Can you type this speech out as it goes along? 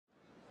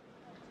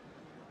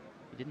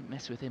didn't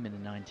mess with him in the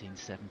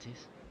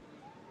 1970s.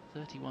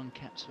 31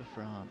 caps for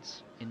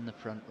France in the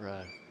front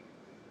row.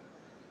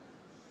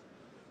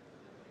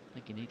 I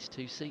think he needs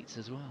 2 seats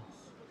as well.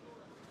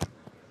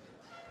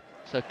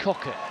 So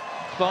Cockett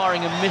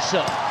firing a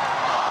missile.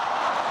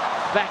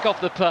 Back off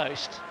the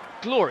post.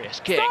 Glorious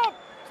kick. Stop!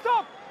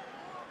 Stop!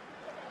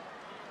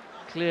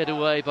 Cleared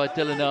away by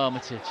Dylan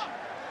Armitage.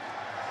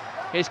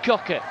 Here's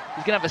Cockett.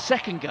 He's going to have a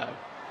second go.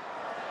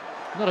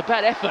 Not a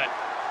bad effort.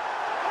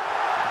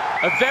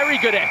 A very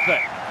good effort.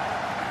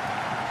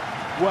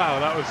 Wow,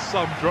 that was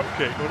some drop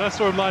kick. When I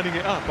saw him lining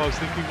it up, I was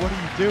thinking, what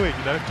are you doing?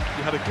 You know,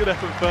 you had a good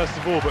effort first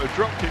of all, but a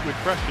drop kick with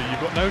pressure,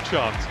 you've got no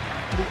chance.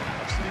 He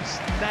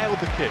absolutely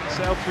nailed the kick,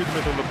 sailed through the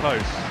middle of the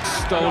post.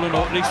 Stolen,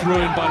 or at least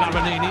ruined by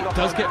Lamanini.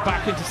 Does get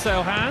back into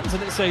Sale hands,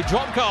 and it's a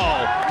drop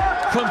goal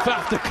from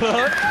Faf de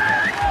Klerk.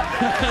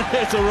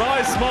 It's a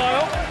wry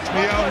smile.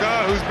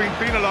 Nyanga, who's been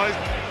penalised.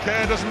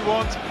 Kerr doesn't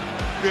want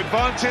the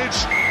advantage.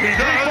 He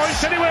does. 3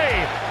 points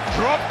anyway.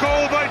 Drop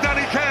goal by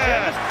Danny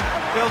Kerr.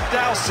 Bill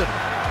Dowson.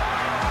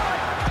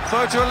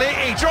 Throw to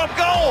Aliti, drop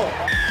goal!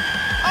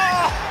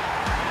 Oh!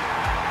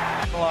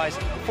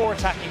 4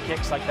 attacking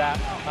kicks like that,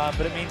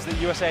 but it means that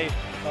USA...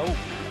 Oh.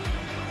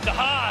 De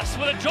Haas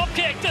with a drop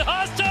kick, De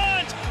Haas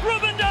turns!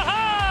 Ruben De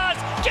Haas!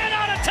 Get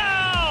out of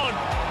town!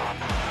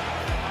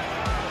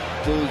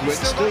 Baldwin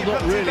still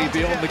not really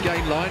beyond the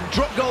gain line.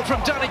 Drop goal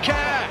from Danny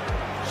Kerr!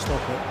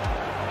 Stop it.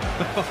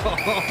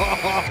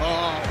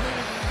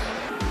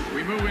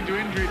 We move into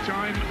injury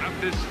time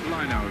at this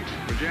line-out.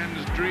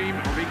 Regen's dream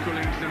of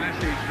equaling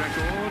Senesi's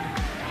record.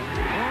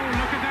 Oh,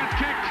 look at that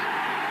kick!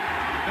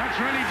 That's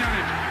really done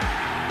it.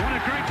 What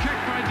a great kick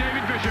by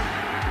David Bishop.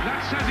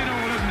 That says it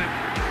all, doesn't it?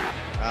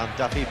 And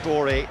Dafi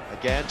Bori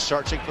again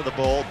searching for the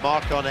ball.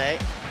 Marcone.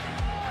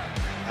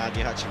 And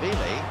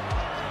Yahachvili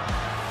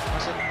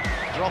has a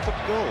drop of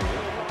goal.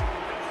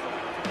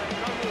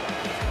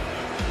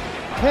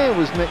 Kerr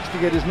was next to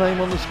get his name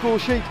on the score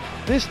sheet,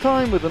 this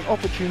time with an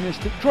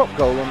opportunistic drop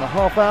goal on the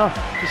half hour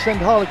to send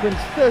Harlequins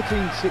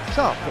 13-6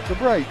 up at the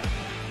break.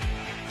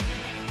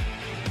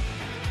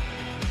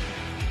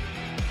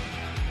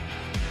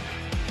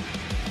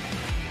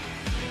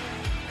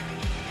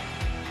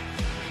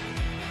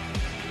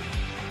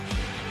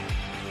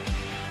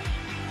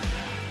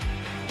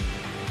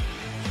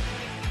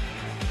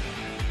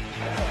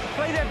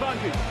 Play their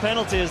boundary.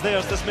 Penalty is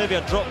theirs. This may be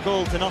a drop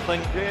goal to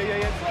nothing.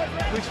 Yeah.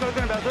 We've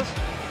spoken about this.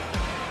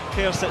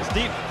 Kerr sits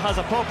deep, has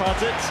a pop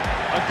at it.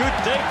 A good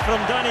dig from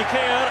Danny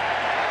Kerr.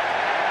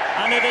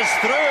 And it is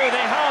through.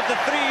 They have the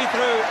 3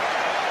 through.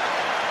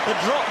 The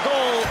drop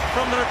goal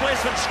from the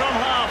replacement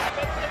Scrum-Half.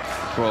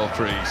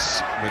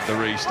 Crawford's with the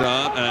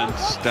restart, and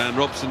Dan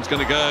Robson's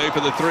going to go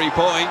for the 3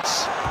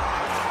 points.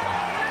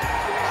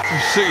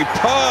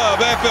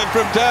 Superb effort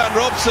from Dan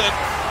Robson.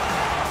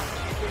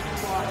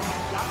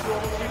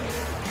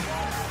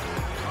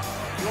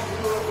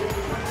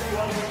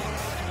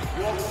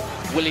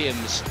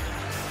 Williams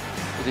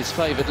with his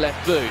favoured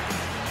left boot.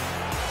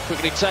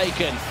 Quickly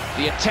taken.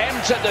 The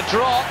attempt at the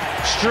drop.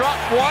 Struck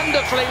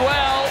wonderfully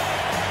well.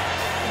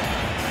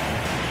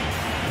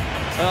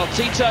 Well,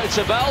 Tito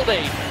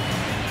Tebaldi.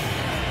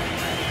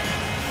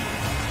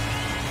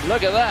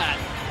 Look at that.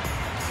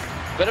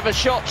 Bit of a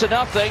shot to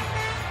nothing.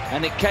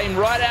 And it came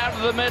right out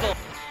of the middle.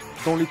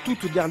 Dans les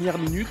toutes dernières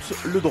minutes,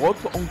 le drop,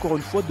 encore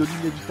une fois, de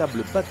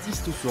l'inévitable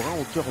Baptiste sera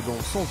en cœur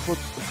dans sans faute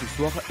ce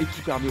soir et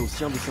qui permet aux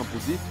siens de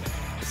s'imposer.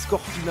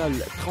 Score final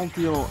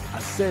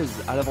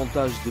 31-16 à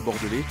l'avantage des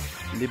Bordelais.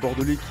 Les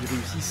Bordelais qui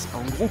réussissent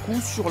un gros coup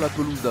sur la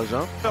pelouse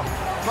d'Agen.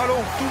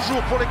 Ballon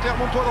toujours pour les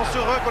Clermontois dans ce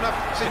ruck.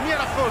 C'est mis à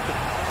la faute.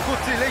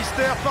 Côté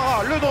Leicester,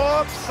 Farah, le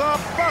drop, ça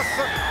passe.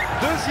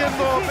 Deuxième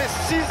drop et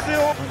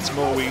 6-0. It's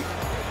more we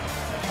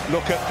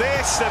look at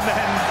this and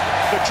then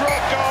the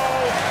drop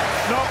goal.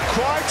 Not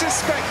quite as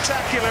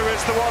spectacular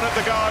as the one at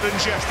the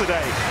Gardens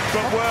yesterday,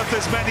 but worth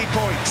as many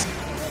points.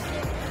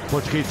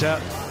 Putkita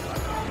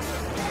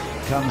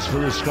comes for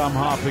the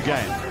Scrum-Half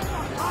again.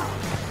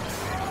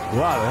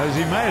 Wow, has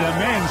he made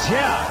amends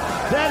here?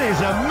 That is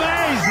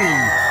amazing!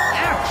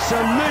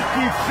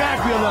 Absolutely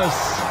fabulous!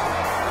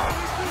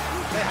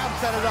 They have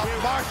set it up.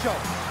 Marshall,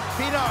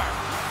 Pinar,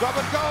 grab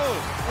a goal.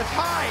 It's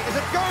high. Is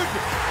it good?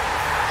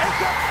 It's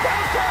a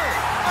belter!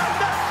 And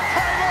that's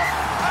time up!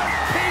 And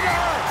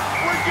Pinar,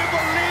 would you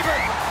believe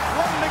it?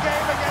 Won the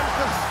game against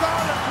the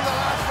Scarlets with a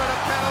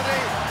last-minute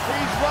penalty.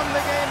 He's won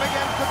the game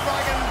against the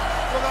Dragons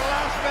with a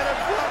last-minute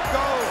block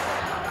goal.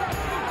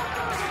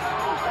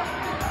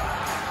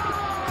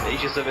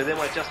 Aici să vedem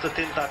această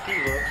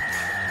tentativă.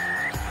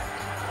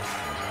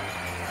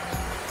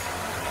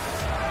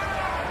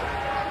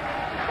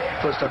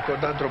 Fost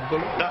acordat drop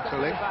goal? Da.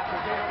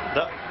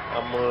 Da.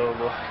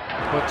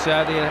 But the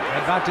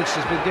advantage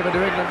has been given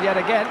to England yet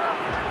again.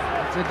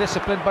 It's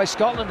disciplined by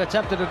Scotland,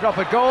 attempted to drop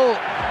a goal,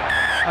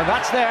 and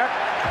that's there.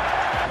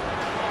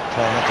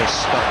 Well, had to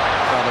stop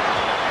rather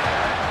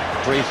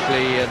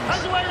briefly, and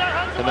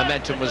the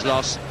momentum was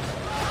lost.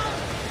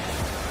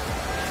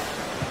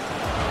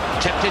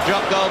 Attempted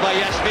drop goal by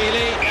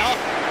Yashvili. Oh.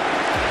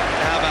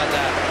 How about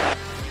that?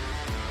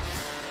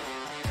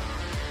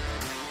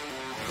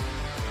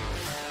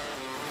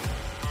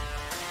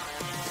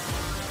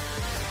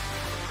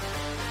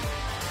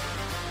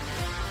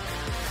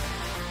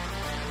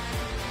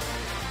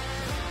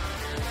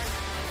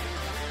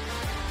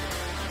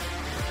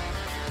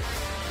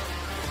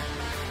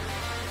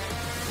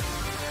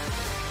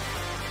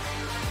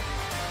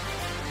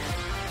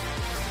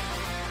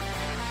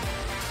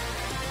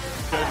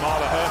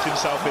 Marler hurt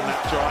himself in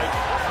that drive.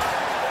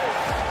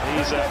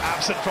 He's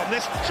absent from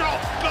this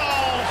drop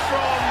goal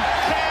from